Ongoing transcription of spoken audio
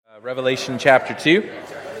Revelation chapter 2.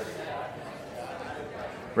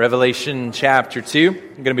 Revelation chapter 2. I'm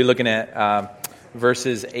going to be looking at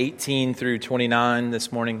verses 18 through 29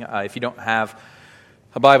 this morning. If you don't have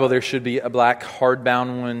a Bible, there should be a black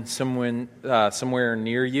hardbound one somewhere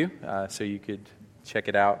near you, so you could check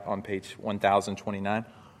it out on page 1029.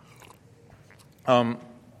 I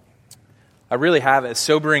really have, as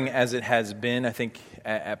sobering as it has been, I think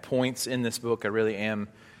at points in this book, I really am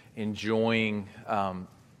enjoying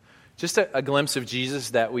just a glimpse of Jesus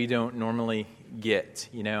that we don't normally get.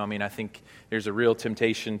 I think there's a real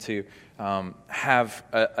temptation to have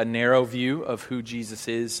a narrow view of who Jesus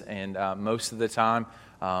is, and most of the time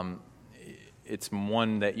it's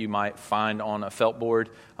one that you might find on a felt board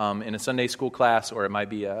in a Sunday school class, or it might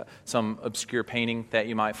be some obscure painting that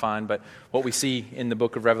you might find. But what we see in the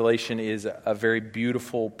book of Revelation is a very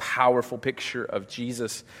beautiful, powerful picture of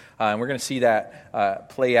Jesus. And we're going to see that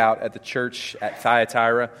play out at the church at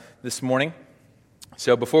Thyatira this morning.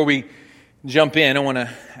 So before we jump in, I want to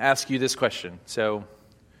ask you this question. So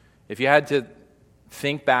if you had to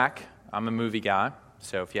think back, I'm a movie guy,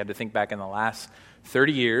 so if you had to think back in the last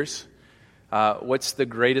 30 years, what's the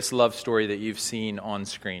greatest love story that you've seen on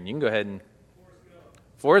screen? You can go ahead and...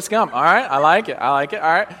 Forrest Gump. All right, I like it. All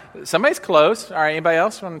right, somebody's close. All right, anybody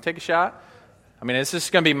else want to take a shot? I mean, it's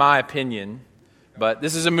just going to be my opinion, but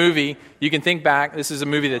this is a movie. You can think back. This is a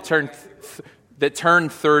movie that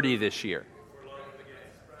turned 30 this year.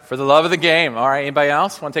 For the love of the game. All right, anybody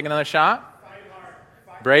else want to take another shot?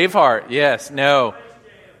 Braveheart. Yes. No.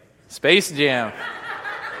 Space Jam.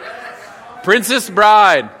 Princess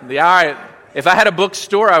Bride. All right. If I had a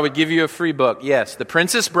bookstore, I would give you a free book. Yes, The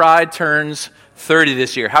Princess Bride turns 30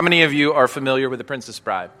 this year. How many of you are familiar with The Princess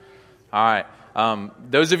Bride? All right.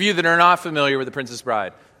 Those of you that are not familiar with The Princess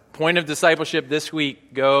Bride, point of discipleship this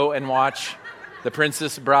week, go and watch The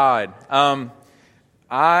Princess Bride.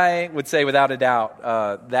 I would say without a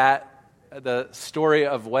doubt that the story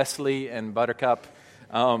of Wesley and Buttercup,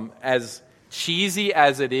 as cheesy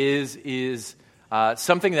as it is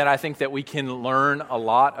something that I think that we can learn a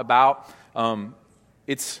lot about.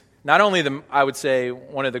 It's not only I would say,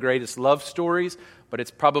 one of the greatest love stories, but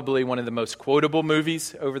it's probably one of the most quotable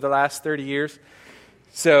movies over the last 30 years.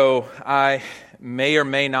 So I may or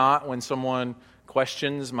may not, when someone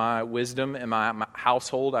questions my wisdom in my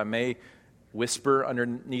household, I may whisper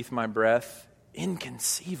underneath my breath,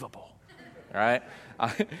 inconceivable, right?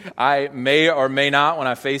 I may or may not, when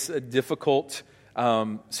I face a difficult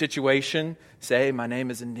situation, say, my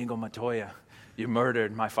name is Inigo Montoya. You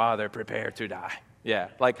murdered my father, prepare to die. Yeah,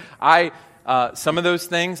 some of those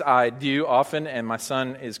things I do often, and my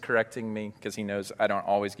son is correcting me because he knows I don't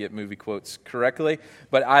always get movie quotes correctly.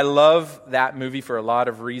 But I love that movie for a lot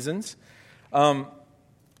of reasons.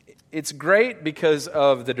 It's great because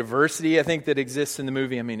of the diversity, I think, that exists in the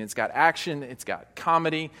movie. I mean, it's got action, it's got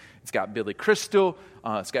comedy, it's got Billy Crystal,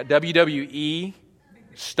 it's got WWE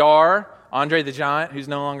star Andre the Giant, who's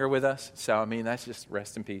no longer with us. So, I mean, that's just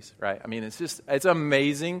rest in peace, right? I mean, it's an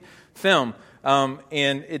amazing film.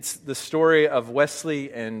 And it's the story of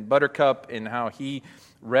Wesley and Buttercup and how he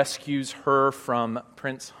rescues her from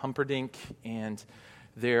Prince Humperdinck. And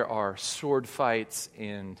there are sword fights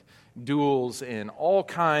and duels and all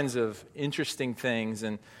kinds of interesting things.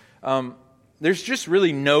 And there's just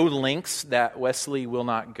really no lengths that Wesley will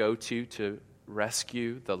not go to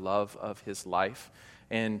rescue the love of his life.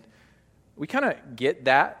 And we kind of get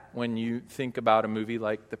that when you think about a movie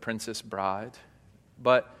like The Princess Bride,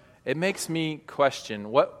 but it makes me question,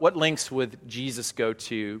 what lengths would Jesus go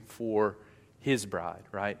to for his bride,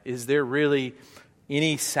 right? Is there really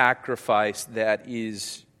any sacrifice that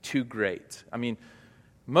is too great? I mean,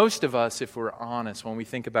 most of us, if we're honest, when we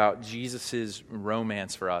think about Jesus'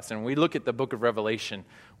 romance for us, and we look at the book of Revelation,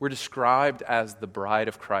 we're described as the bride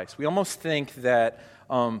of Christ. We almost think that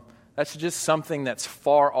that's just something that's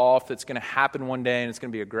far off, that's going to happen one day, and it's going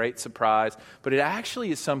to be a great surprise. But it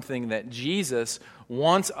actually is something that Jesus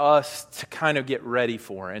wants us to kind of get ready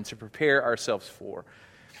for and to prepare ourselves for.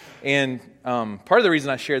 And part of the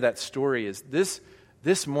reason I share that story is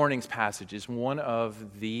this morning's passage is one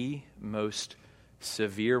of the most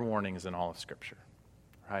severe warnings in all of Scripture,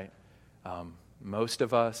 right? Most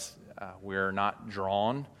of us, we're not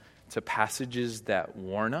drawn to passages that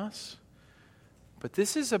warn us. But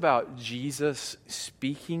this is about Jesus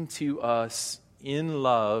speaking to us in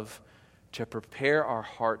love to prepare our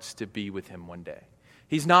hearts to be with Him one day.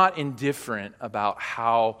 He's not indifferent about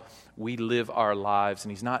how we live our lives,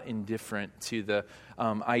 and He's not indifferent to the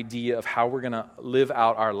idea of how we're going to live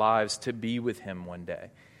out our lives to be with Him one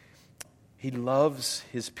day. He loves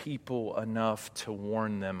His people enough to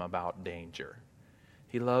warn them about danger.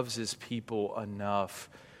 He loves His people enough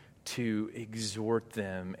to exhort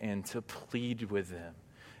them and to plead with them.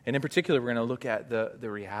 And in particular, we're going to look at the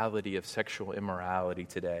reality of sexual immorality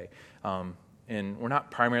today. And we're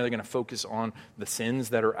not primarily going to focus on the sins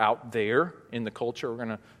that are out there in the culture. We're going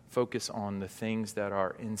to focus on the things that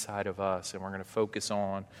are inside of us. And we're going to focus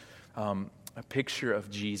on a picture of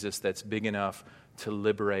Jesus that's big enough to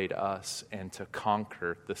liberate us and to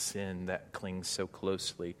conquer the sin that clings so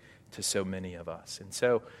closely to so many of us. And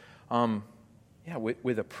so,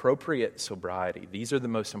 with appropriate sobriety, these are the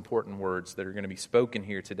most important words that are going to be spoken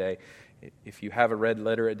here today. If you have a red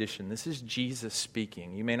letter edition, this is Jesus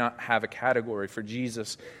speaking. You may not have a category for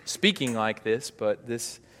Jesus speaking like this, but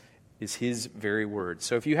this is his very words.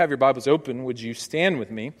 So if you have your Bibles open, would you stand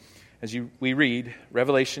with me as we read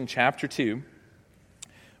Revelation chapter 2,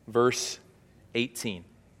 verse 18.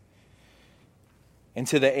 And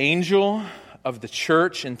to the angel of the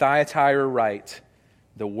church in Thyatira write,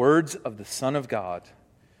 the words of the Son of God,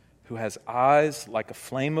 who has eyes like a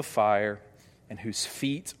flame of fire and whose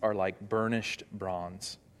feet are like burnished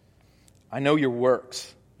bronze. I know your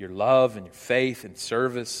works, your love and your faith and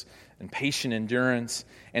service and patient endurance,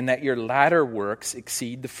 and that your latter works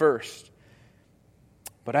exceed the first.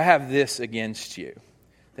 But I have this against you,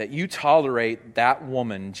 that you tolerate that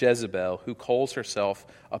woman, Jezebel, who calls herself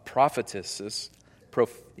a prophetess.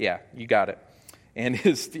 You got it. And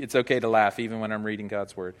it's okay to laugh even when I'm reading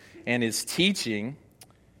God's word. And is teaching,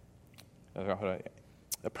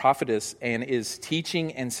 a prophetess, and is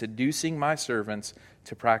teaching and seducing my servants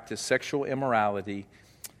to practice sexual immorality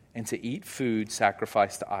and to eat food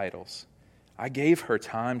sacrificed to idols. I gave her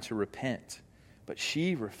time to repent, but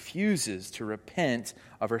she refuses to repent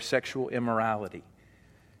of her sexual immorality.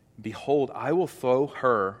 Behold, I will throw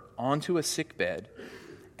her onto a sickbed,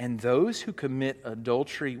 and those who commit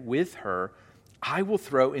adultery with her I will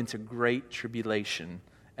throw into great tribulation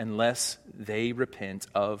unless they repent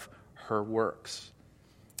of her works.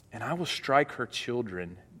 And I will strike her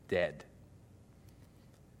children dead.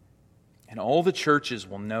 And all the churches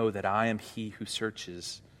will know that I am he who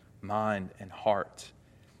searches mind and heart.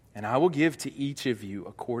 And I will give to each of you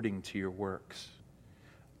according to your works.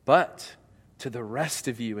 But to the rest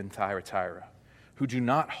of you in Thyatira, who do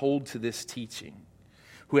not hold to this teaching,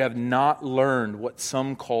 who have not learned what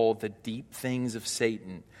some call the deep things of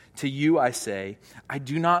Satan, to you I say, I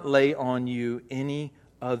do not lay on you any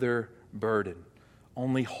other burden.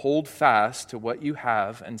 Only hold fast to what you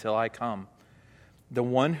have until I come. The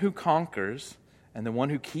one who conquers and the one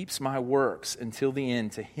who keeps my works until the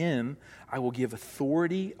end, to him I will give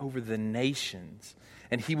authority over the nations,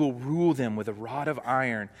 and he will rule them with a rod of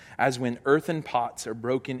iron, as when earthen pots are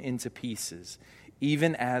broken into pieces,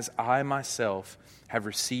 even as I myself have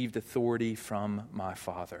received authority from my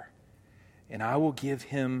Father. And I will give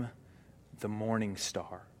him the morning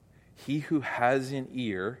star. He who has an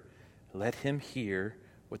ear, let him hear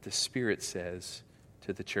what the Spirit says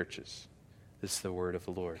to the churches. This is the word of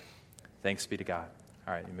the Lord. Thanks be to God.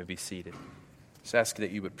 All right, you may be seated. Just ask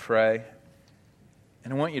that you would pray.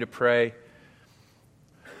 And I want you to pray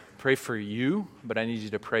for you, but I need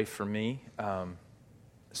you to pray for me.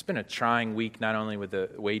 It's been a trying week, not only with the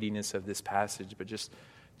weightiness of this passage, but just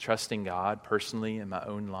trusting God personally in my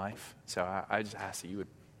own life. So I just ask that you would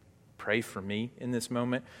pray for me in this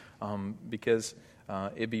moment, because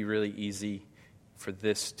it'd be really easy for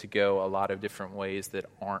this to go a lot of different ways that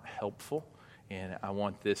aren't helpful, and I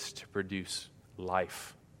want this to produce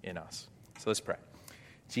life in us. So let's pray.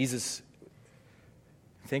 Jesus,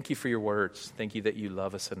 thank you for your words. Thank you that you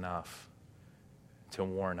love us enough to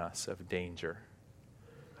warn us of danger.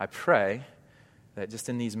 I pray that just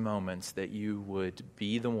in these moments that you would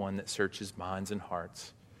be the one that searches minds and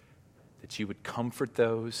hearts, that you would comfort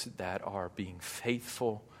those that are being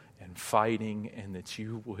faithful and fighting, and that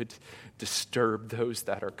you would disturb those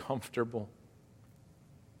that are comfortable,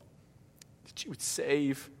 that you would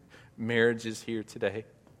save marriages here today,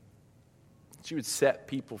 that you would set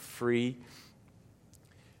people free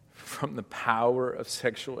from the power of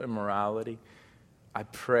sexual immorality. I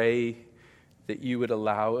pray that you would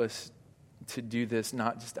allow us to do this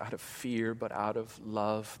not just out of fear, but out of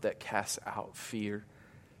love that casts out fear.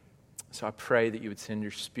 So I pray that you would send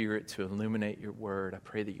your Spirit to illuminate your word. I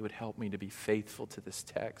pray that you would help me to be faithful to this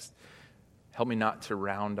text. Help me not to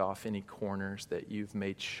round off any corners that you've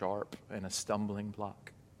made sharp and a stumbling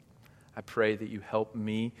block. I pray that you help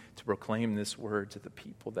me to proclaim this word to the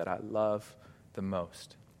people that I love the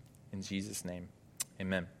most. In Jesus' name,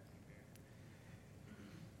 amen.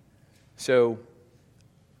 So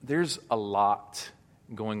there's a lot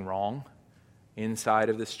going wrong inside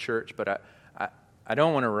of this church, but I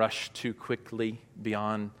don't want to rush too quickly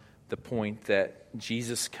beyond the point that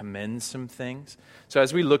Jesus commends some things. So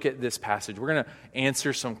as we look at this passage, we're going to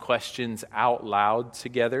answer some questions out loud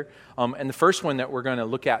together. And the first one that we're going to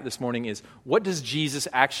look at this morning is, what does Jesus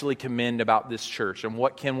actually commend about this church? And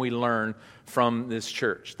what can we learn from this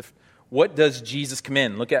church? What does Jesus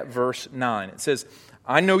commend? Look at verse 9. It says,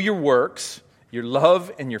 I know your works, your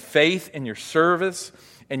love and your faith and your service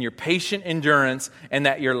and your patient endurance, and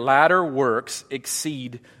that your latter works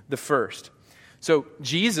exceed the first. So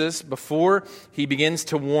Jesus, before he begins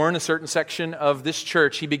to warn a certain section of this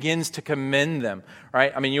church, he begins to commend them,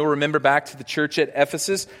 right? I mean, you'll remember back to the church at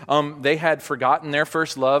Ephesus. They had forgotten their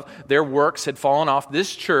first love. Their works had fallen off.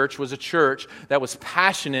 This church was a church that was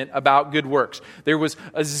passionate about good works. There was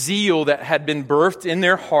a zeal that had been birthed in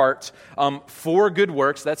their heart for good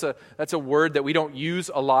works. That's a word that we don't use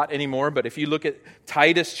a lot anymore, but if you look at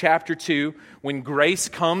Titus chapter 2, when grace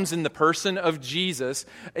comes in the person of Jesus,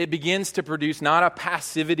 it begins to produce not a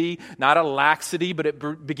passivity, not a laxity, but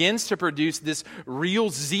it begins to produce this real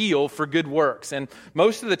zeal for good works. And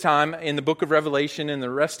most of the time in the book of Revelation and the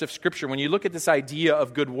rest of Scripture, when you look at this idea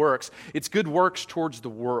of good works, it's good works towards the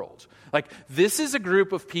world. Like, this is a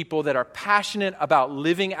group of people that are passionate about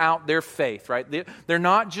living out their faith, right? They're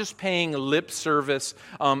not just paying lip service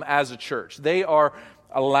as a church. They are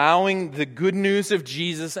allowing the good news of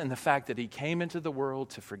Jesus and the fact that he came into the world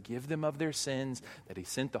to forgive them of their sins, that he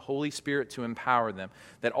sent the Holy Spirit to empower them,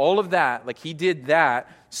 that all of that, like he did that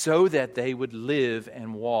so that they would live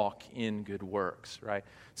and walk in good works, right?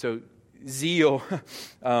 So zeal,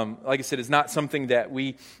 like I said, is not something that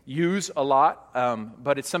we use a lot,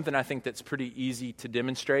 but it's something I think that's pretty easy to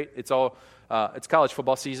demonstrate. It's college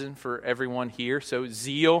football season for everyone here, so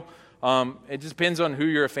zeal, it just depends on who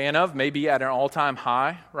you're a fan of, maybe at an all-time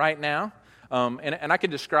high right now. And I can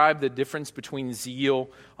describe the difference between zeal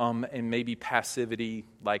and maybe passivity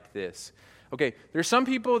like this. Okay, there's some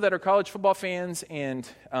people that are college football fans and,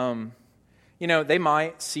 they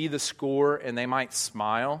might see the score and they might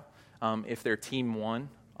smile if their team won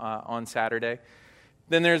on Saturday.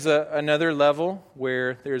 Then there's another level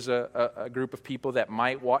where there's a group of people that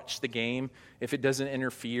might watch the game if it doesn't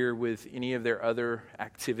interfere with any of their other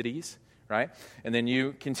activities, right? And then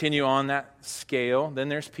you continue on that scale. Then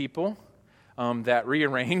there's people that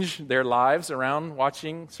rearrange their lives around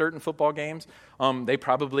watching certain football games. They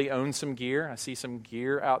probably own some gear. I see some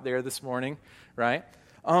gear out there this morning, right?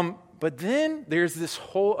 But then there's this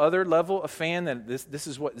whole other level of fan that this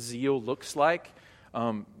is what zeal looks like.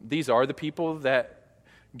 These are the people that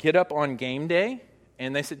get up on game day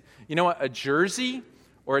and they said, you know what, a jersey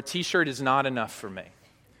or a t-shirt is not enough for me,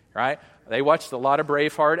 right? They watched a lot of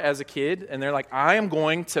Braveheart as a kid and they're like, I am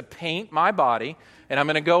going to paint my body and I'm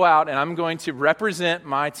going to go out and I'm going to represent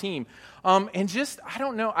my team. And just, I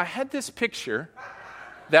don't know, I had this picture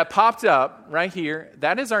that popped up right here.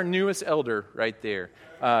 That is our newest elder right there,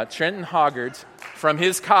 Trenton Hoggard from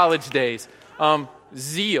his college days.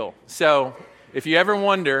 Zeal. So if you ever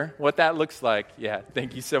wonder what that looks like, yeah,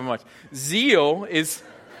 thank you so much. Zeal is,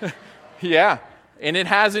 yeah, and it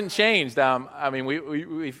hasn't changed. I mean,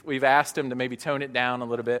 we've asked him to maybe tone it down a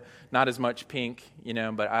little bit, not as much pink,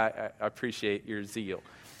 but I appreciate your zeal.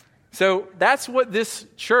 So that's what this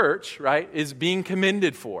church, right, is being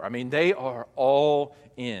commended for. I mean, they are all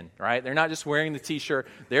in, right? They're not just wearing the t-shirt,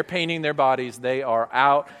 they're painting their bodies, they are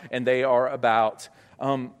out and they are about.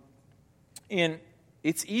 And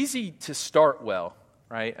it's easy to start well,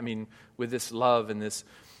 right? I mean, with this love and this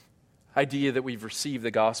idea that we've received the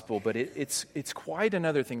gospel, but it's quite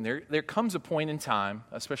another thing. There comes a point in time,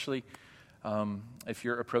 especially if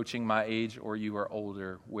you're approaching my age or you are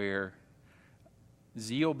older, where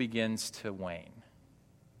zeal begins to wane,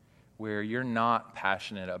 where you're not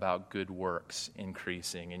passionate about good works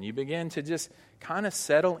increasing, and you begin to just kind of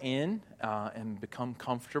settle in and become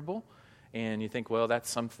comfortable. And you think, well, that's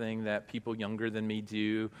something that people younger than me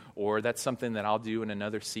do, or that's something that I'll do in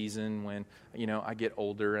another season when, I get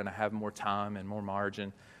older and I have more time and more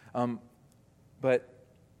margin. But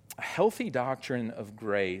a healthy doctrine of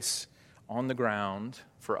grace on the ground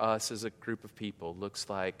for us as a group of people looks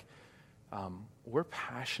like we're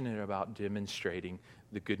passionate about demonstrating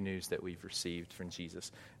the good news that we've received from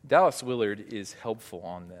Jesus. Dallas Willard is helpful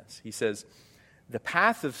on this. He says, the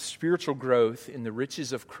path of spiritual growth in the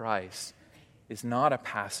riches of Christ is not a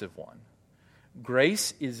passive one.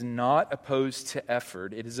 Grace is not opposed to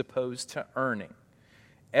effort. It is opposed to earning.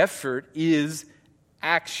 Effort is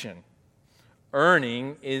action.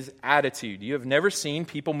 Earning is attitude. You have never seen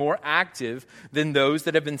people more active than those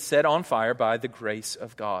that have been set on fire by the grace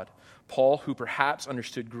of God. Paul, who perhaps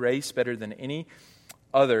understood grace better than any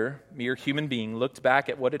other mere human being, looked back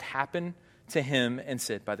at what had happened to him and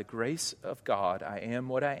said, "By the grace of God, I am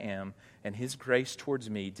what I am, and his grace towards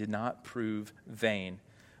me did not prove vain.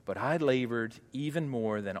 But I labored even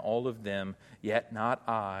more than all of them, yet not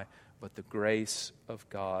I, but the grace of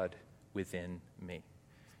God within me."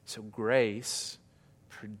 So grace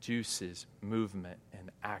produces movement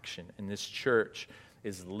and action, and this church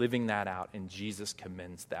is living that out, and Jesus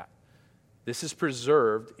commends that. This is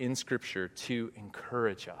preserved in Scripture to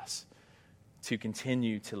encourage us to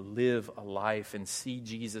continue to live a life and see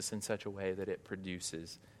Jesus in such a way that it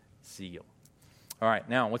produces zeal. All right,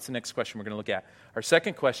 now what's the next question we're going to look at? Our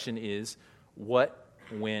second question is, what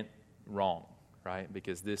went wrong, right?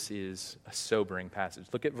 Because this is a sobering passage.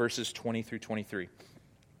 Look at verses 20 through 23.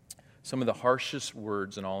 Some of the harshest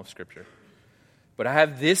words in all of Scripture. "But I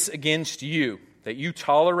have this against you, that you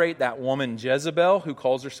tolerate that woman Jezebel, who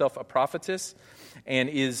calls herself a prophetess, and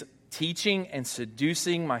is teaching and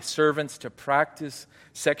seducing my servants to practice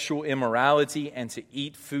sexual immorality and to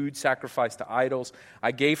eat food sacrificed to idols.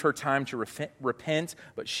 I gave her time to repent,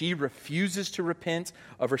 but she refuses to repent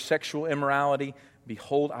of her sexual immorality.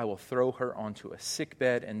 Behold, I will throw her onto a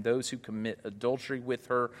sickbed, and those who commit adultery with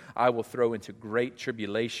her I will throw into great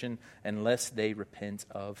tribulation, unless they repent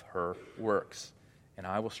of her works. And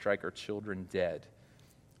I will strike her children dead.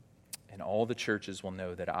 And all the churches will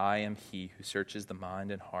know that I am he who searches the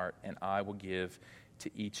mind and heart, and I will give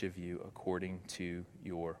to each of you according to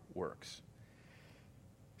your works."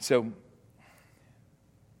 So,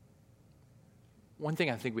 one thing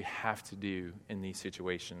I think we have to do in these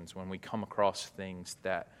situations when we come across things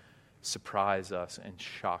that surprise us and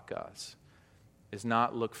shock us is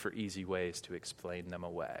not look for easy ways to explain them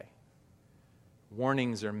away.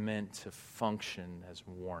 Warnings are meant to function as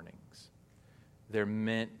warnings. They're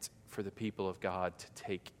meant for the people of God to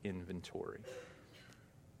take inventory.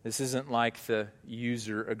 This isn't like the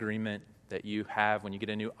user agreement that you have when you get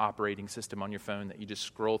a new operating system on your phone that you just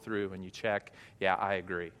scroll through and you check, yeah, I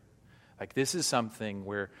agree. Like, this is something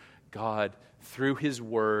where God, through his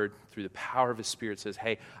word, through the power of his Spirit, says,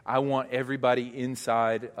 hey, I want everybody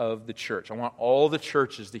inside of the church. I want all the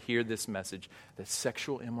churches to hear this message that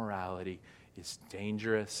sexual immorality is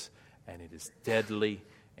dangerous and it is deadly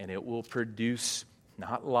and it will produce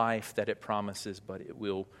not life that it promises, but it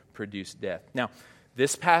will produce death. Now,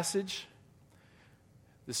 this passage,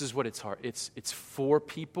 this is what it's hard. It's for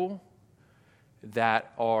people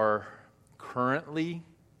that are currently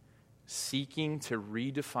seeking to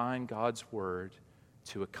redefine God's word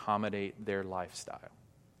to accommodate their lifestyle.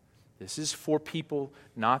 This is for people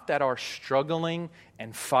not that are struggling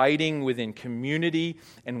and fighting within community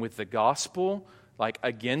and with the gospel, like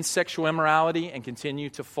against sexual immorality and continue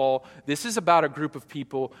to fall. This is about a group of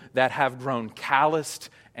people that have grown calloused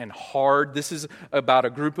and hard. This is about a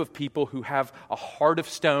group of people who have a heart of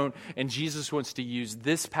stone, and Jesus wants to use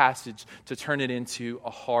this passage to turn it into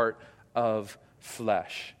a heart of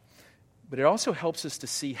flesh. But it also helps us to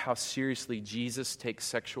see how seriously Jesus takes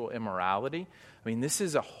sexual immorality. I mean, this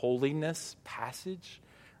is a holiness passage,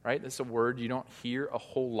 right? That's a word you don't hear a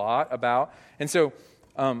whole lot about. And so,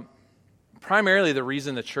 primarily the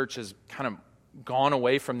reason the church has kind of gone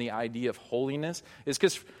away from the idea of holiness is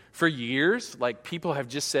because for years, like, people have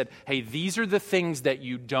just said, hey, these are the things that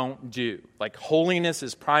you don't do. Like, holiness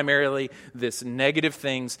is primarily this negative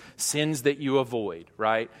things, sins that you avoid,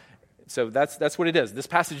 right? So that's what it is. This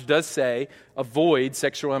passage does say avoid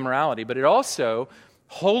sexual immorality, but it also,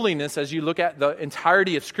 holiness, as you look at the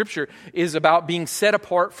entirety of Scripture, is about being set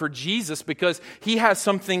apart for Jesus because he has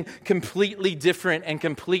something completely different and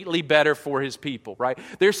completely better for his people, right?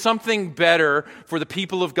 There's something better for the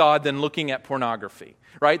people of God than looking at pornography,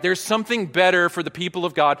 right? There's something better for the people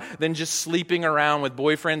of God than just sleeping around with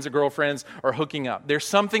boyfriends or girlfriends or hooking up. There's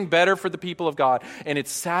something better for the people of God, and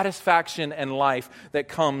it's satisfaction and life that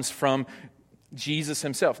comes from Jesus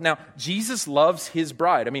himself. Now, Jesus loves his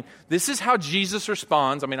bride. I mean, this is how Jesus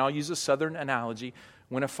responds. I mean, I'll use a southern analogy.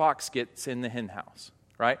 When a fox gets in the hen house,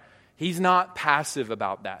 right? He's not passive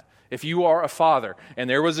about that. If you are a father and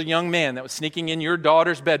there was a young man that was sneaking in your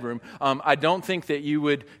daughter's bedroom, I don't think that you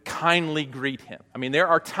would kindly greet him. I mean, there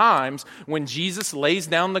are times when Jesus lays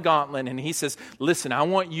down the gauntlet and he says, listen, I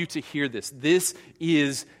want you to hear this. This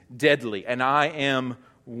is deadly, and I am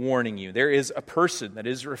warning you. There is a person that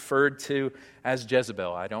is referred to as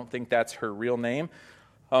Jezebel. I don't think that's her real name.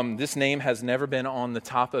 This name has never been on the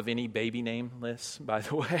top of any baby name list, by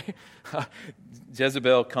the way.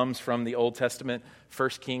 Jezebel comes from the Old Testament, 1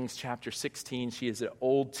 Kings chapter 16. She is an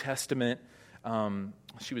Old Testament.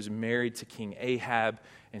 She was married to King Ahab,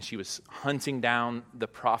 and she was hunting down the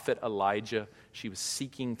prophet Elijah. She was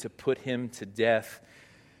seeking to put him to death.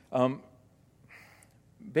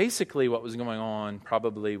 basically what was going on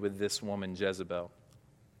probably with this woman, Jezebel.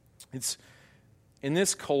 It's in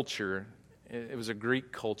this culture, it was a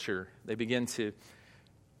Greek culture, they began to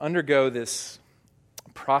undergo this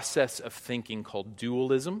process of thinking called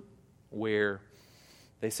dualism, where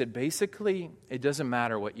they said basically it doesn't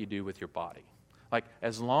matter what you do with your body. Like,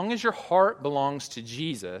 as long as your heart belongs to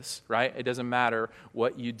Jesus, right, it doesn't matter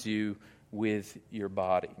what you do with your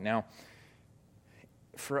body. Now,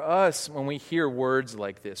 for us, when we hear words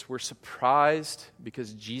like this, we're surprised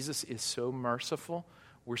because Jesus is so merciful.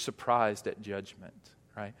 We're surprised at judgment,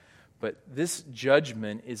 right? But this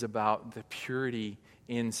judgment is about the purity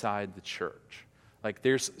inside the church. Like,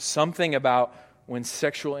 there's something about when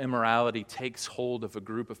sexual immorality takes hold of a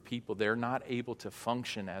group of people, they're not able to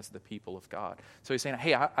function as the people of God. So he's saying,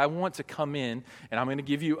 hey, I want to come in, and I'm going to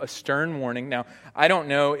give you a stern warning. Now, I don't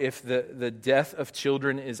know if the death of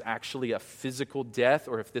children is actually a physical death,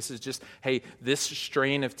 or if this is just, hey, this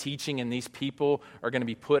strain of teaching and these people are going to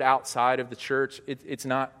be put outside of the church. It's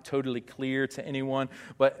not totally clear to anyone.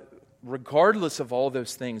 But regardless of all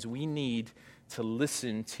those things, we need to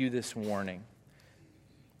listen to this warning.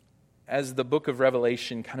 As the book of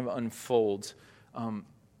Revelation kind of unfolds,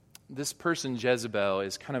 this person, Jezebel,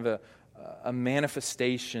 is kind of a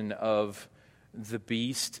manifestation of the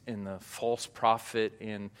beast and the false prophet.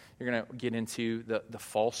 And you're going to get into the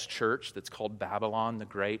false church that's called Babylon the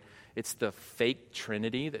Great. It's the fake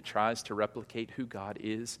trinity that tries to replicate who God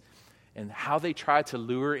is. And how they try to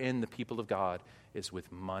lure in the people of God is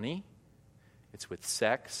with money, it's with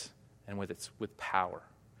sex, and with power.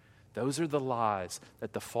 Those are the lies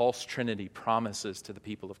that the false trinity promises to the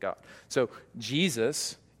people of God. So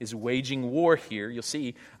Jesus is waging war here. You'll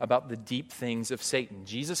see about the deep things of Satan.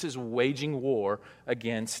 Jesus is waging war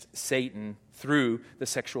against Satan through the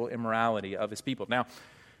sexual immorality of his people. Now,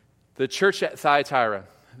 the church at Thyatira,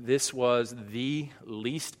 this was the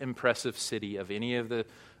least impressive city of any of the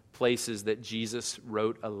places that Jesus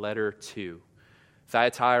wrote a letter to.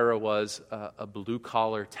 Thyatira was a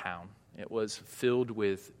blue-collar town. It was filled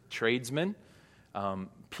with tradesmen.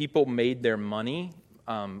 People made their money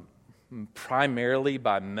primarily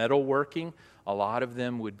by metalworking. A lot of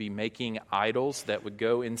them would be making idols that would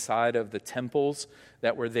go inside of the temples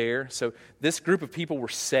that were there. So this group of people were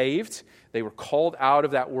saved. They were called out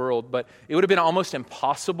of that world, but it would have been almost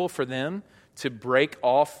impossible for them to break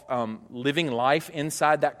off living life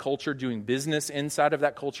inside that culture, doing business inside of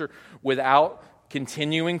that culture without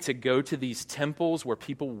continuing to go to these temples where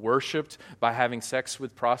people worshiped by having sex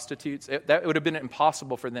with prostitutes. That would have been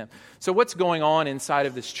impossible for them. So what's going on inside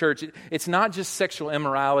of this church? It's not just sexual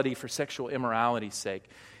immorality for sexual immorality's sake.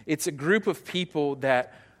 It's a group of people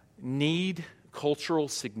that need cultural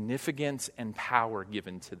significance and power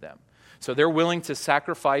given to them. So they're willing to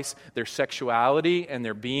sacrifice their sexuality and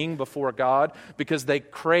their being before God because they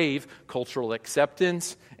crave cultural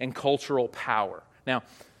acceptance and cultural power. Now,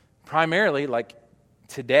 primarily, like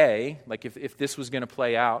today, like if this was going to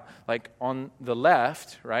play out, like on the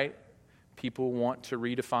left, right, people want to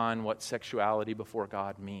redefine what sexuality before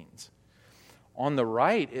God means. On the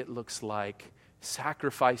right, it looks like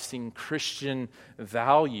sacrificing Christian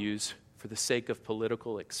values for the sake of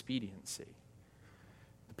political expediency.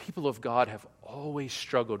 The people of God have always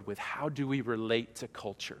struggled with how do we relate to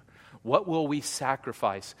culture? What will we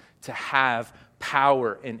sacrifice to have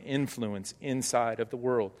power and influence inside of the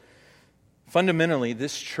world? Fundamentally,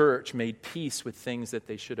 this church made peace with things that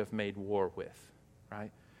they should have made war with,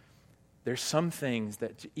 right? There's some things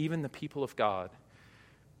that even the people of God,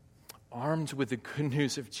 armed with the good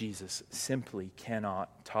news of Jesus, simply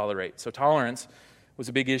cannot tolerate. So tolerance was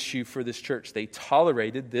a big issue for this church. They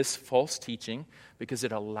tolerated this false teaching because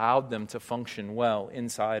it allowed them to function well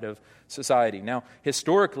inside of society. Now,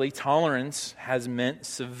 historically, tolerance has meant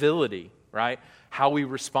civility, right? How we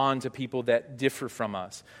respond to people that differ from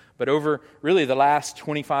us. But over really the last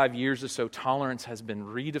 25 years or so, tolerance has been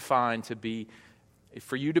redefined to be,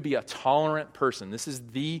 for you to be a tolerant person. This is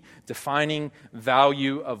the defining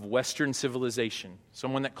value of Western civilization,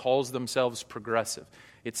 someone that calls themselves progressive.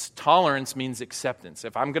 It's tolerance means acceptance.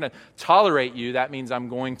 If I'm going to tolerate you, that means I'm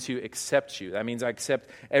going to accept you. That means I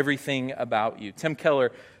accept everything about you. Tim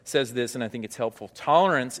Keller says this, and I think it's helpful.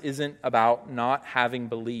 Tolerance isn't about not having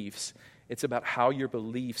beliefs. It's about how your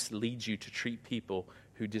beliefs lead you to treat people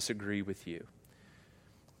who disagree with you.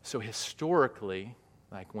 So historically,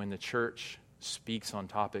 like when the church speaks on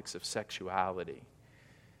topics of sexuality,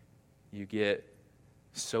 you get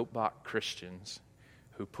soapbox Christians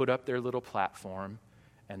who put up their little platform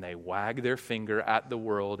and they wag their finger at the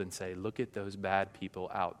world and say, look at those bad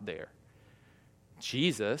people out there.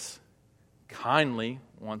 Jesus kindly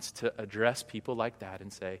wants to address people like that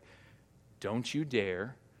and say, don't you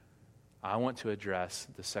dare. I want to address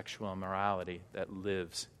the sexual immorality that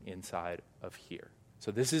lives inside of here.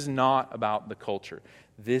 So this is not about the culture.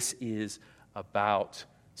 This is about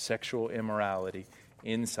sexual immorality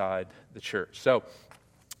inside the church. So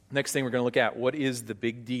next thing we're going to look at, what is the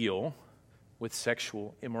big deal with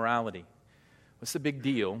sexual immorality? What's the big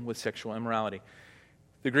deal with sexual immorality?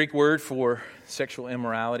 The Greek word for sexual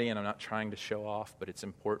immorality, and I'm not trying to show off, but it's an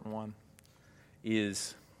important one,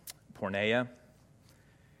 is porneia.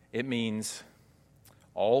 It means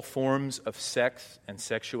all forms of sex and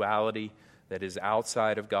sexuality that is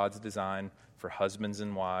outside of God's design for husbands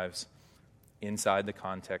and wives inside the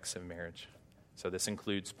context of marriage. So this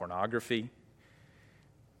includes pornography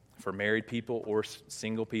for married people or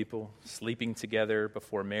single people, sleeping together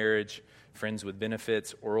before marriage, friends with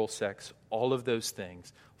benefits, oral sex. All of those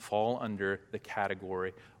things fall under the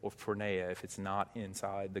category of porneia if it's not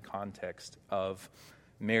inside the context of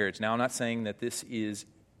marriage. Now, I'm not saying that this is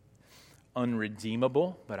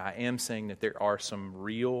unredeemable, but I am saying that there are some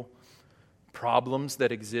real problems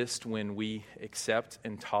that exist when we accept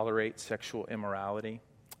and tolerate sexual immorality.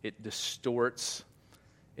 It distorts,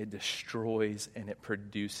 it destroys, and it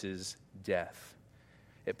produces death.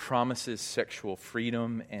 It promises sexual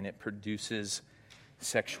freedom, and it produces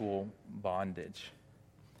sexual bondage.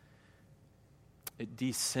 It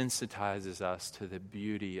desensitizes us to the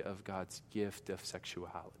beauty of God's gift of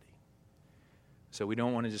sexuality. So we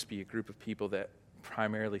don't want to just be a group of people that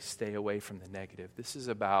primarily stay away from the negative. This is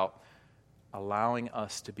about allowing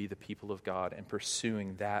us to be the people of God and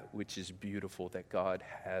pursuing that which is beautiful that God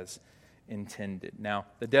has intended. Now,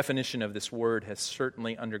 the definition of this word has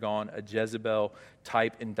certainly undergone a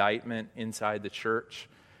Jezebel-type indictment inside the church,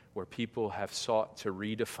 where people have sought to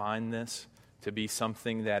redefine this to be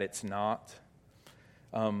something that it's not.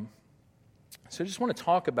 So I just want to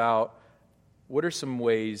talk about what are some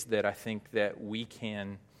ways that I think that we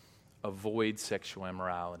can avoid sexual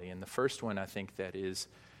immorality. And the first one I think that is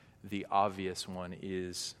the obvious one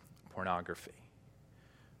is pornography.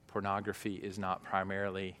 Pornography is not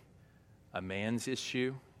primarily a man's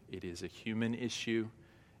issue. It is a human issue.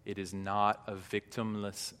 It is not a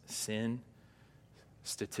victimless sin.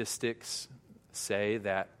 Statistics say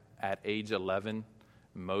that at age 11,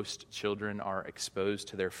 most children are exposed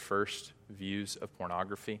to their first views of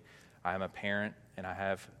pornography. I am a parent, and I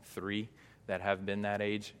have 3 that have been that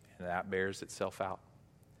age, and that bears itself out.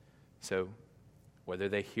 So whether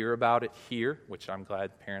they hear about it here, which I'm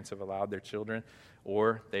glad parents have allowed their children,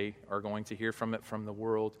 or they are going to hear from it from the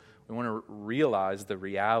world, we want to realize the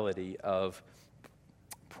reality of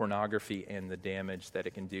pornography and the damage that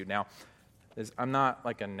it can do. Now, I'm not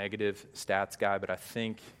like a negative stats guy, but I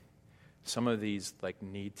think some of these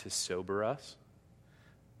need to sober us.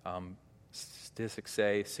 Statistics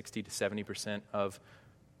say 60 to 70% of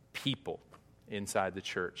people inside the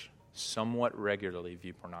church somewhat regularly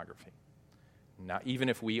view pornography. Now, even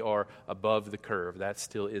if we are above the curve, that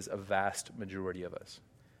still is a vast majority of us.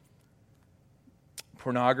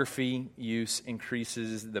 Pornography use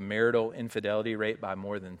increases the marital infidelity rate by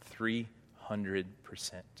more than 300%.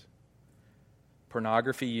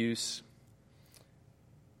 Pornography use,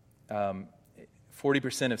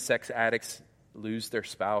 40% of sex addicts lose their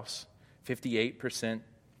spouse. 58%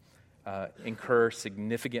 incur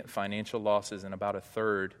significant financial losses, and about a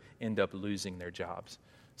third end up losing their jobs.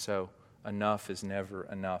 So enough is never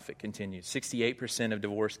enough. It continues. 68% of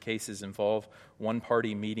divorce cases involve one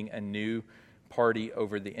party meeting a new party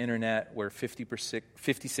over the internet, where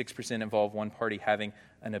 56% involve one party having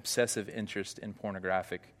an obsessive interest in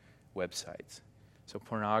pornographic websites. So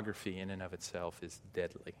pornography in and of itself is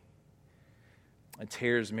deadly. It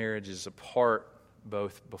tears marriages apart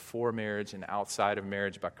both before marriage and outside of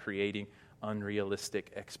marriage by creating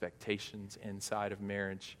unrealistic expectations inside of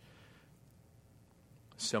marriage.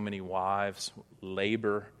 So many wives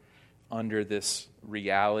labor under this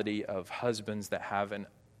reality of husbands that have an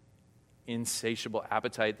insatiable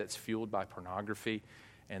appetite that's fueled by pornography,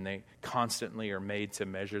 and they constantly are made to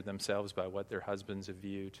measure themselves by what their husbands have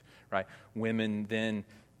viewed, right? Women then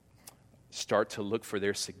start to look for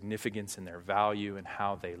their significance and their value and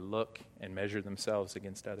how they look and measure themselves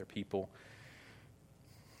against other people.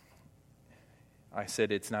 I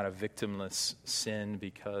said it's not a victimless sin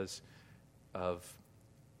because of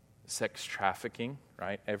sex trafficking,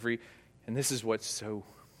 right? And this is what's so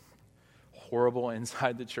horrible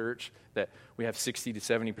inside the church, that we have 60 to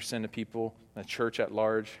 70% of people, the church at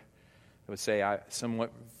large, that would say, I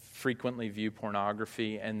somewhat frequently view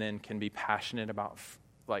pornography, and then can be passionate about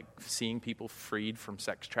seeing people freed from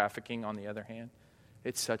sex trafficking on the other hand.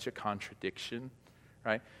 It's such a contradiction,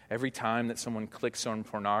 right? Every time that someone clicks on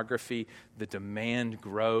pornography, the demand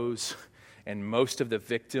grows, and most of the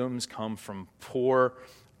victims come from poor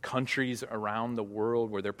countries around the world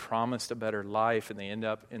where they're promised a better life and they end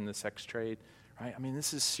up in the sex trade, right? I mean,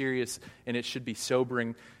 this is serious, and it should be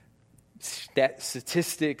sobering.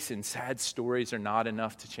 Statistics and sad stories are not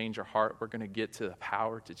enough to change our heart. We're going to get to the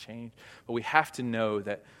power to change. But we have to know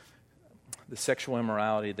that the sexual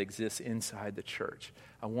immorality that exists inside the church,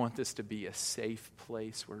 I want this to be a safe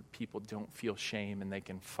place where people don't feel shame and they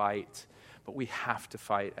can fight. But we have to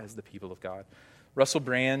fight as the people of God. Russell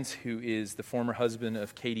Brand, who is the former husband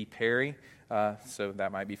of Katy Perry, so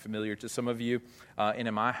that might be familiar to some of you. And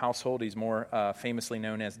in my household, he's more famously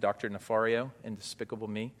known as Dr. Nefario in Despicable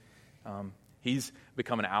Me. He's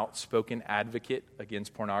become an outspoken advocate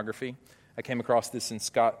against pornography. I came across this in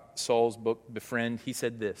Scott Saul's book, Befriend. He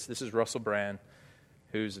said this. This is Russell Brand,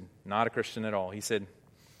 who's not a Christian at all. He said,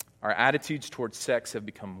 "Our attitudes towards sex have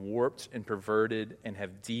become warped and perverted and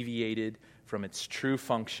have deviated from its true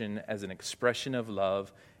function as an expression of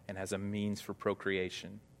love and as a means for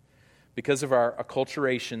procreation. Because of our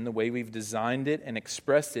acculturation, the way we've designed it and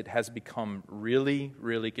expressed it has become really,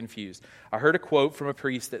 really confused." I heard a quote from a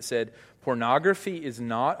priest that said, "Pornography is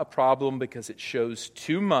not a problem because it shows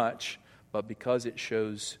too much, but because it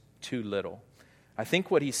shows too little." I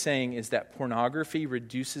think what he's saying is that pornography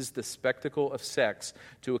reduces the spectacle of sex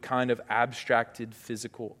to a kind of abstracted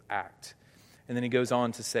physical act. And then he goes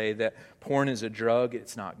on to say that porn is a drug.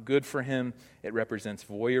 It's not good for him. It represents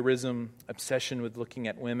voyeurism, obsession with looking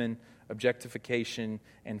at women, objectification,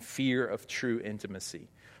 and fear of true intimacy.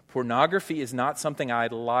 Pornography is not something I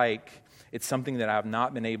like. It's something that I've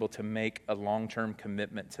not been able to make a long-term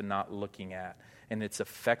commitment to not looking at. And it's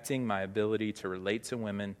affecting my ability to relate to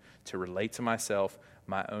women, to relate to myself,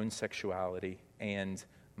 my own sexuality, and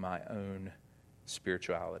my own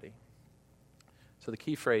spirituality. So the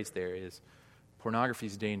key phrase there is, pornography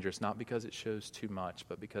is dangerous not because it shows too much,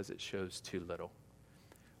 but because it shows too little.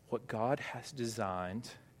 What God has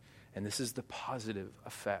designed, and this is the positive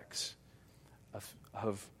effects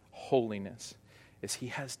of holiness, is He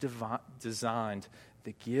has designed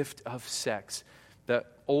the gift of sex. The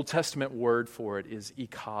Old Testament word for it is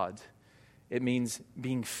echad. It means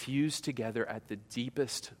being fused together at the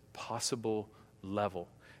deepest possible level.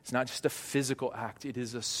 It's not just a physical act, it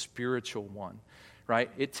is a spiritual one,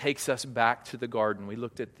 right? It takes us back to the garden. We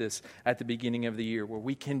looked at this at the beginning of the year where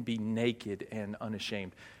we can be naked and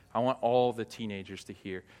unashamed. I want all the teenagers to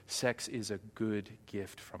hear, sex is a good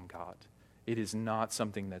gift from God. It is not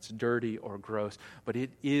something that's dirty or gross, but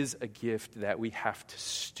it is a gift that we have to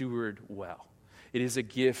steward well. It is a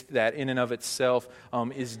gift that in and of itself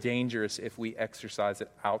is dangerous if we exercise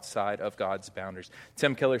it outside of God's boundaries.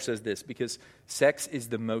 Tim Keller says this, because sex is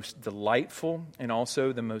the most delightful and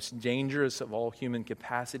also the most dangerous of all human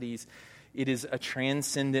capacities. It is a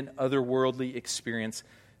transcendent, otherworldly experience.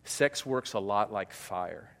 Sex works a lot like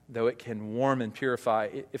fire. Though it can warm and purify,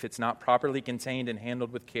 if it's not properly contained and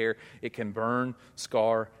handled with care, it can burn,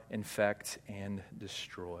 scar, infect, and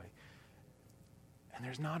destroy. And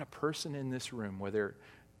there's not a person in this room, whether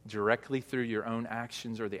directly through your own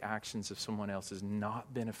actions or the actions of someone else, has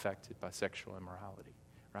not been affected by sexual immorality,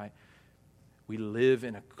 right? We live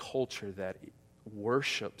in a culture that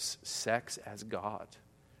worships sex as God,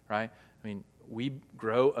 right? I mean, we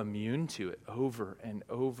grow immune to it over and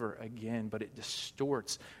over again, but it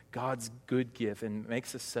distorts God's good gift and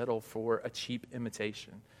makes us settle for a cheap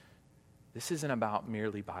imitation. This isn't about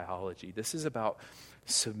merely biology. This is about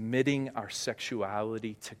submitting our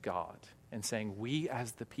sexuality to God and saying, we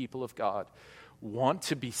as the people of God want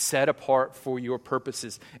to be set apart for your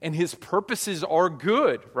purposes. And His purposes are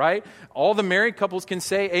good, right? All the married couples can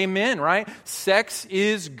say amen, right? Sex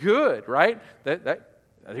is good, right?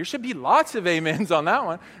 There should be lots of amens on that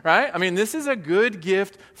one, right? I mean, this is a good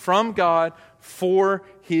gift from God for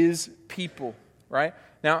His people, right?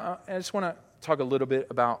 Now, I just want to talk a little bit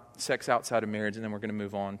about sex outside of marriage, and then we're going to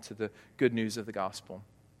move on to the good news of the gospel.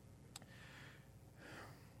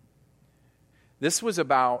 This was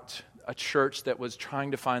about a church that was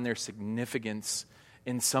trying to find their significance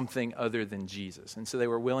in something other than Jesus. And so they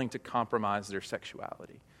were willing to compromise their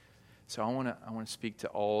sexuality. So I want to speak to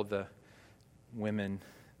all the women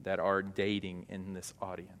that are dating in this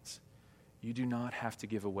audience. You do not have to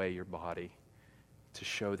give away your body to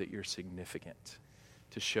show that you're significant,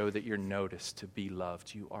 to show that you're noticed, to be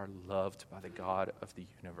loved. You are loved by the God of the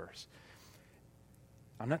universe.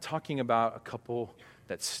 I'm not talking about a couple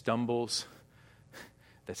that stumbles,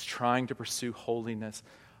 that's trying to pursue holiness,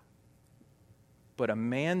 but a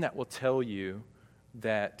man that will tell you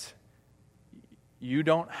that you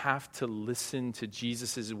don't have to listen to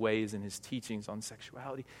Jesus' ways and His teachings on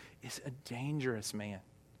sexuality is a dangerous man,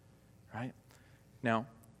 right? Now,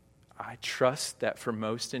 I trust that for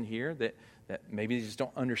most in here that maybe they just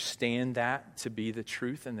don't understand that to be the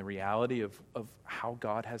truth and the reality of how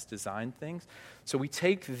God has designed things. So we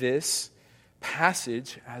take this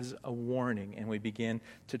passage as a warning and we begin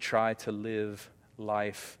to try to live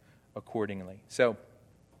life accordingly. So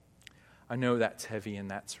I know that's heavy and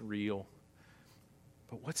that's real,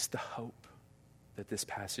 but what's the hope that this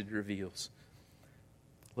passage reveals?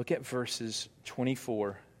 Look at verses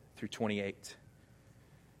 24 through 28.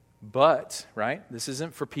 But, right, this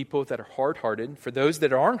isn't for people that are hard-hearted, for those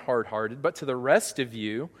that aren't hard-hearted, but to the rest of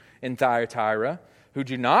you in Thyatira who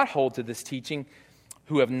do not hold to this teaching,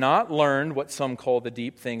 who have not learned what some call the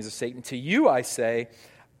deep things of Satan. To you I say,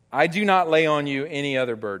 I do not lay on you any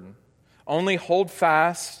other burden. Only hold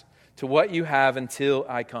fast to what you have until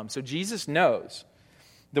I come. So Jesus knows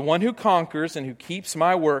the one who conquers and who keeps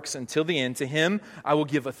my works until the end, to him I will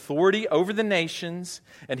give authority over the nations,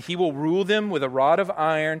 and he will rule them with a rod of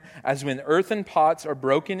iron, as when earthen pots are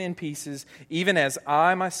broken in pieces, even as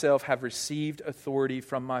I myself have received authority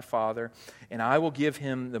from my Father. And I will give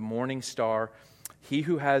him the morning star. He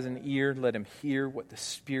who has an ear, let him hear what the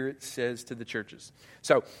Spirit says to the churches.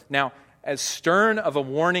 So now, as stern of a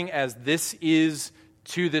warning as this is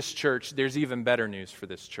to this church, there's even better news for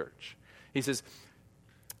this church. He says,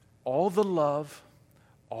 all the love,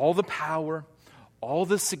 all the power, all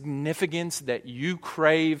the significance that you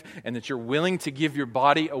crave and that you're willing to give your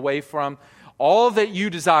body away from, all that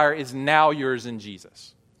you desire is now yours in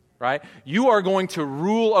Jesus, right? You are going to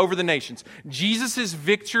rule over the nations. Jesus'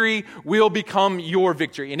 victory will become your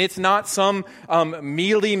victory. And it's not some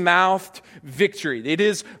mealy-mouthed victory. It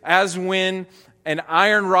is as when an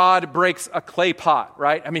iron rod breaks a clay pot,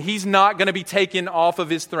 right? I mean, he's not going to be taken off of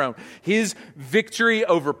his throne. His victory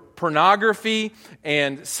over pornography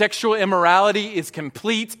and sexual immorality is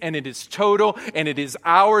complete, and it is total, and it is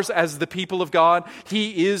ours as the people of God.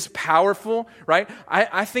 He is powerful, right?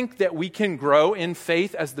 I think that we can grow in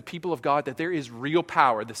faith as the people of God, that there is real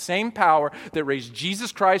power. The same power that raised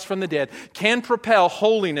Jesus Christ from the dead can propel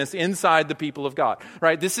holiness inside the people of God,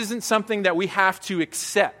 right? This isn't something that we have to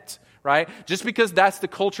accept, right? Just because that's the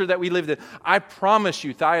culture that we lived in. I promise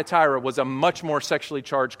you, Thyatira was a much more sexually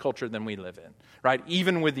charged culture than we live in, right?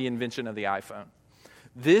 Even with the invention of the iPhone.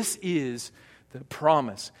 This is the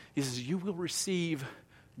promise. He says, you will receive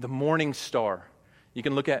the morning star. You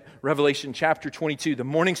can look at Revelation chapter 22. The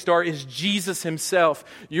morning star is Jesus himself.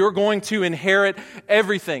 You're going to inherit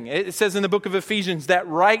everything. It says in the book of Ephesians that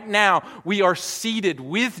right now we are seated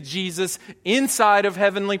with Jesus inside of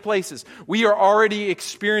heavenly places. We are already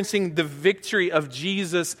experiencing the victory of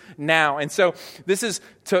Jesus now. And so this is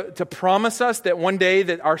to promise us that one day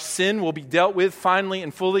that our sin will be dealt with finally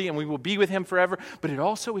and fully and we will be with him forever. But it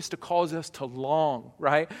also is to cause us to long,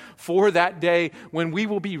 right, for that day when we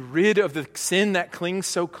will be rid of the sin that clings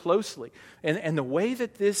so closely. And the way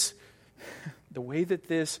that this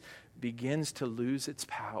begins to lose its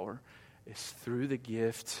power is through the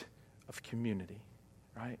gift of community,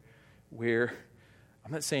 right? Where,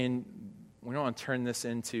 I'm not saying we don't want to turn this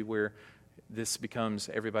into where this becomes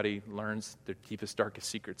everybody learns their deepest, darkest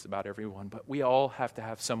secrets about everyone, but we all have to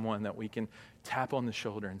have someone that we can tap on the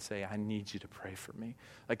shoulder and say, I need you to pray for me.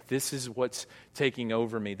 Like, this is what's taking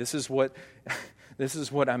over me. This is what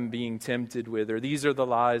I'm being tempted with, or these are the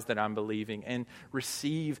lies that I'm believing, and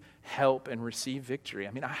receive help and receive victory.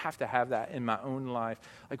 I mean, I have to have that in my own life.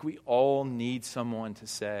 Like, we all need someone to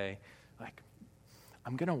say, like,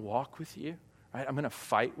 I'm going to walk with you, right? I'm going to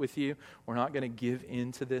fight with you. We're not going to give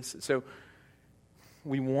in to this. So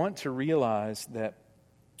we want to realize that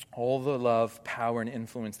all the love, power, and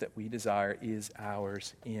influence that we desire is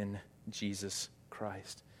ours in Jesus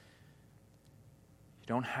Christ. You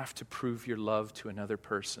don't have to prove your love to another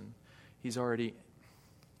person. He's already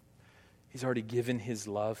given his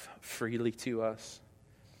love freely to us.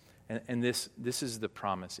 And this is the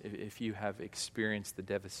promise. If you have experienced the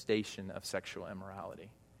devastation of sexual immorality,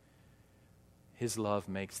 his love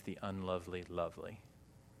makes the unlovely lovely.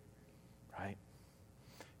 Right?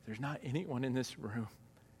 There's not anyone in this room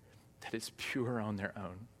that is pure on their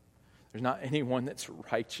own. There's not anyone that's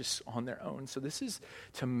righteous on their own. So this is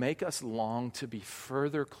to make us long to be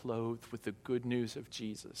further clothed with the good news of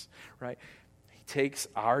Jesus, right? He takes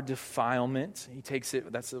our defilement, he takes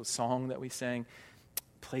it, that's the song that we sang,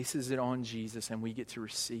 places it on Jesus, and we get to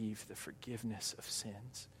receive the forgiveness of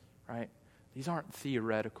sins, right? These aren't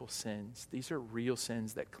theoretical sins. These are real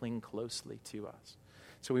sins that cling closely to us.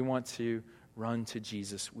 So we want to run to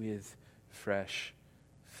Jesus with fresh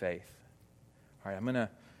faith. All right, I'm going to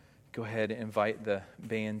go ahead and invite the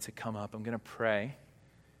band to come up. I'm going to pray,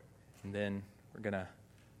 and then we're going to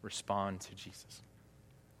respond to Jesus.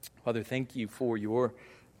 Father, thank you for your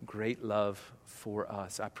great love for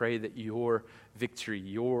us. I pray that your victory,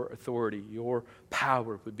 your authority, your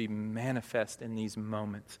power would be manifest in these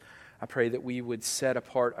moments. I pray that we would set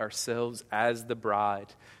apart ourselves as the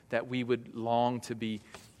bride, that we would long to be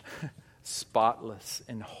spotless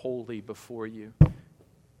and holy before you.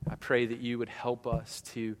 I pray that you would help us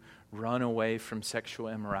to run away from sexual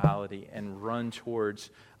immorality and run towards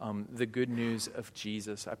the good news of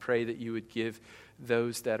Jesus. I pray that you would give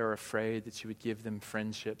those that are afraid, that you would give them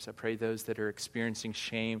friendships. I pray those that are experiencing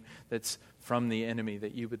shame that's from the enemy,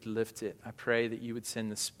 that you would lift it. I pray that you would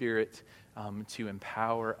send the Spirit to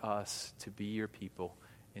empower us to be your people.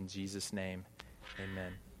 In Jesus' name,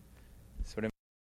 amen. So